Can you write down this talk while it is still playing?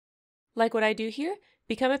Like what I do here?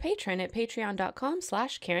 Become a patron at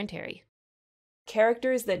patreon.com/Karen Terry.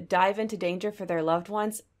 Characters that dive into danger for their loved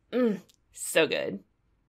ones? So good.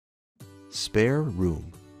 Spare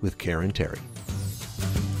Room with Karen Terry.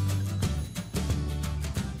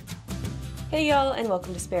 Hey y'all, and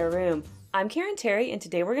welcome to Spare Room. I'm Karen Terry, and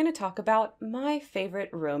today we're going to talk about my favorite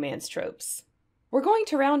romance tropes. We're going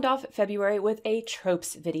to round off February with a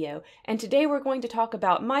tropes video, and today we're going to talk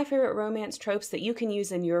about my favorite romance tropes that you can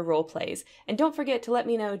use in your role plays. And don't forget to let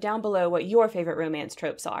me know down below what your favorite romance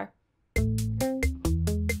tropes are.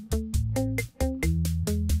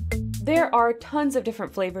 There are tons of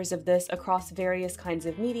different flavors of this across various kinds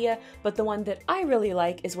of media, but the one that I really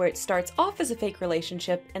like is where it starts off as a fake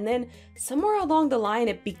relationship and then somewhere along the line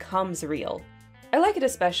it becomes real. I like it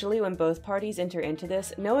especially when both parties enter into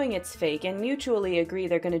this knowing it's fake and mutually agree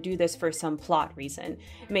they're going to do this for some plot reason.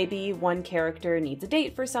 Maybe one character needs a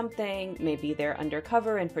date for something, maybe they're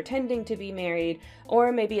undercover and pretending to be married,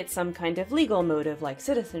 or maybe it's some kind of legal motive like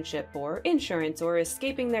citizenship or insurance or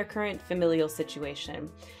escaping their current familial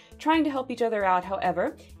situation. Trying to help each other out,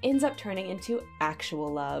 however, ends up turning into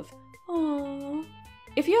actual love. Aww.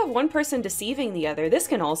 If you have one person deceiving the other, this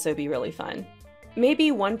can also be really fun.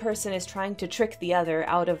 Maybe one person is trying to trick the other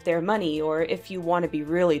out of their money, or if you want to be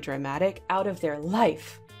really dramatic, out of their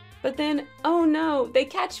life. But then, oh no, they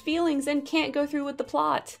catch feelings and can't go through with the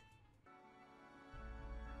plot.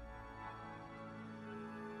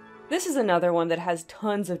 This is another one that has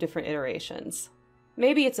tons of different iterations.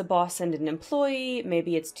 Maybe it's a boss and an employee,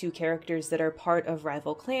 maybe it's two characters that are part of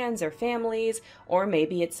rival clans or families, or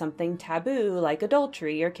maybe it's something taboo like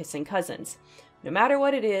adultery or kissing cousins. No matter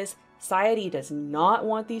what it is, society does not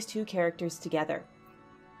want these two characters together.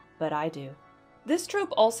 But I do. This trope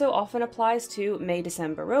also often applies to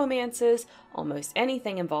May-December romances, almost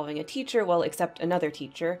anything involving a teacher, well, except another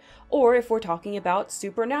teacher, or if we're talking about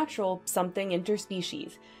supernatural, something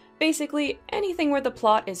interspecies. Basically, anything where the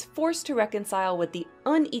plot is forced to reconcile with the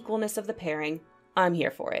unequalness of the pairing, I'm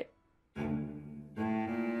here for it.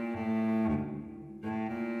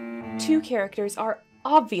 Two characters are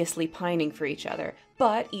obviously pining for each other,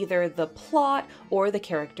 but either the plot or the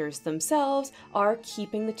characters themselves are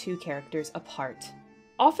keeping the two characters apart.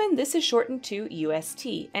 Often this is shortened to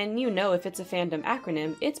UST, and you know if it's a fandom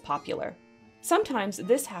acronym, it's popular. Sometimes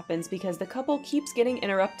this happens because the couple keeps getting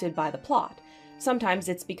interrupted by the plot. Sometimes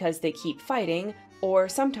it's because they keep fighting, or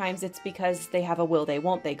sometimes it's because they have a will they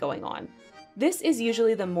won't they going on. This is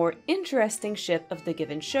usually the more interesting ship of the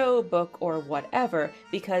given show, book, or whatever,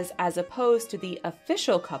 because as opposed to the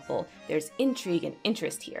official couple, there's intrigue and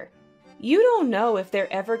interest here. You don't know if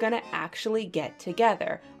they're ever gonna actually get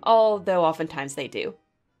together, although oftentimes they do.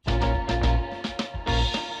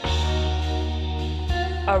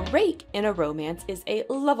 A rake in a romance is a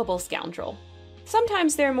lovable scoundrel.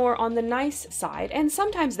 Sometimes they're more on the nice side, and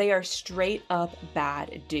sometimes they are straight up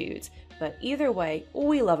bad dudes. But either way,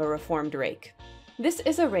 we love a reformed rake. This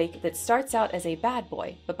is a rake that starts out as a bad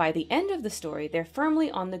boy, but by the end of the story, they're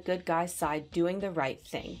firmly on the good guy's side doing the right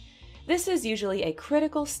thing. This is usually a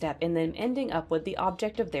critical step in them ending up with the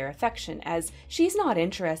object of their affection, as she's not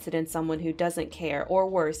interested in someone who doesn't care, or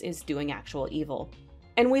worse, is doing actual evil.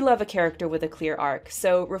 And we love a character with a clear arc,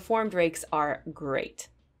 so reformed rakes are great.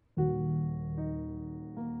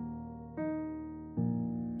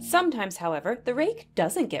 Sometimes, however, the rake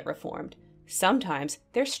doesn't get reformed. Sometimes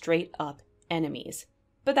they're straight up enemies.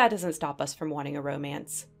 But that doesn't stop us from wanting a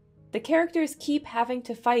romance. The characters keep having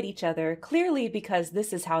to fight each other, clearly because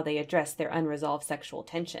this is how they address their unresolved sexual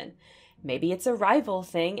tension. Maybe it's a rival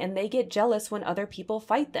thing and they get jealous when other people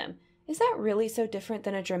fight them. Is that really so different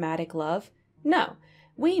than a dramatic love? No.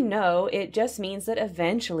 We know it just means that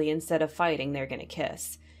eventually, instead of fighting, they're gonna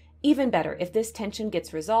kiss. Even better if this tension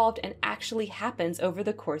gets resolved and actually happens over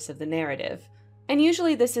the course of the narrative. And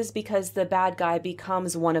usually this is because the bad guy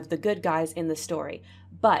becomes one of the good guys in the story.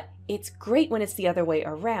 But it's great when it's the other way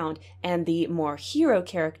around and the more hero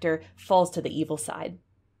character falls to the evil side.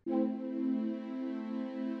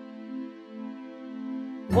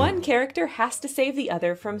 One character has to save the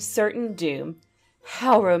other from certain doom.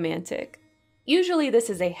 How romantic. Usually this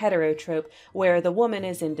is a hetero trope where the woman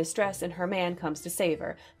is in distress and her man comes to save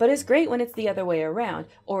her, but it's great when it's the other way around,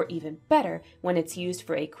 or even better, when it's used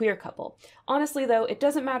for a queer couple. Honestly though, it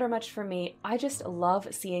doesn't matter much for me, I just love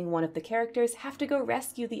seeing one of the characters have to go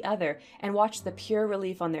rescue the other and watch the pure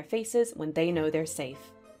relief on their faces when they know they're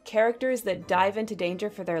safe. Characters that dive into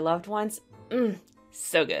danger for their loved ones,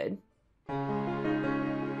 so good.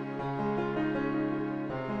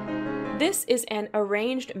 This is an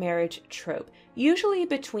arranged marriage trope, usually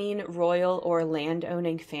between royal or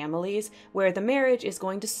land-owning families, where the marriage is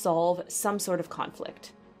going to solve some sort of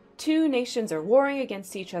conflict. Two nations are warring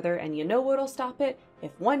against each other, and you know what'll stop it?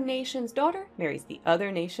 If one nation's daughter marries the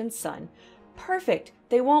other nation's son. Perfect!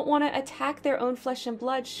 They won't want to attack their own flesh and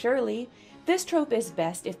blood, surely. This trope is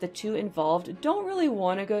best if the two involved don't really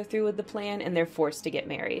want to go through with the plan and they're forced to get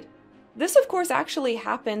married. This, of course, actually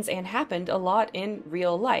happens and happened a lot in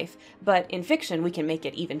real life, but in fiction we can make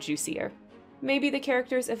it even juicier. Maybe the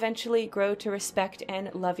characters eventually grow to respect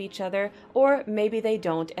and love each other, or maybe they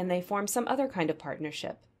don't and they form some other kind of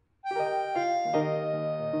partnership.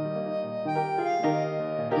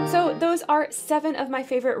 So those are 7 of my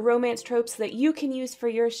favorite romance tropes that you can use for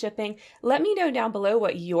your shipping. Let me know down below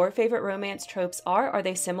what your favorite romance tropes are. Are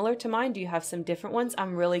they similar to mine? Do you have some different ones?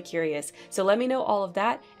 I'm really curious. So let me know all of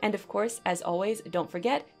that. And of course, as always, don't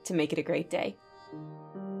forget to make it a great day.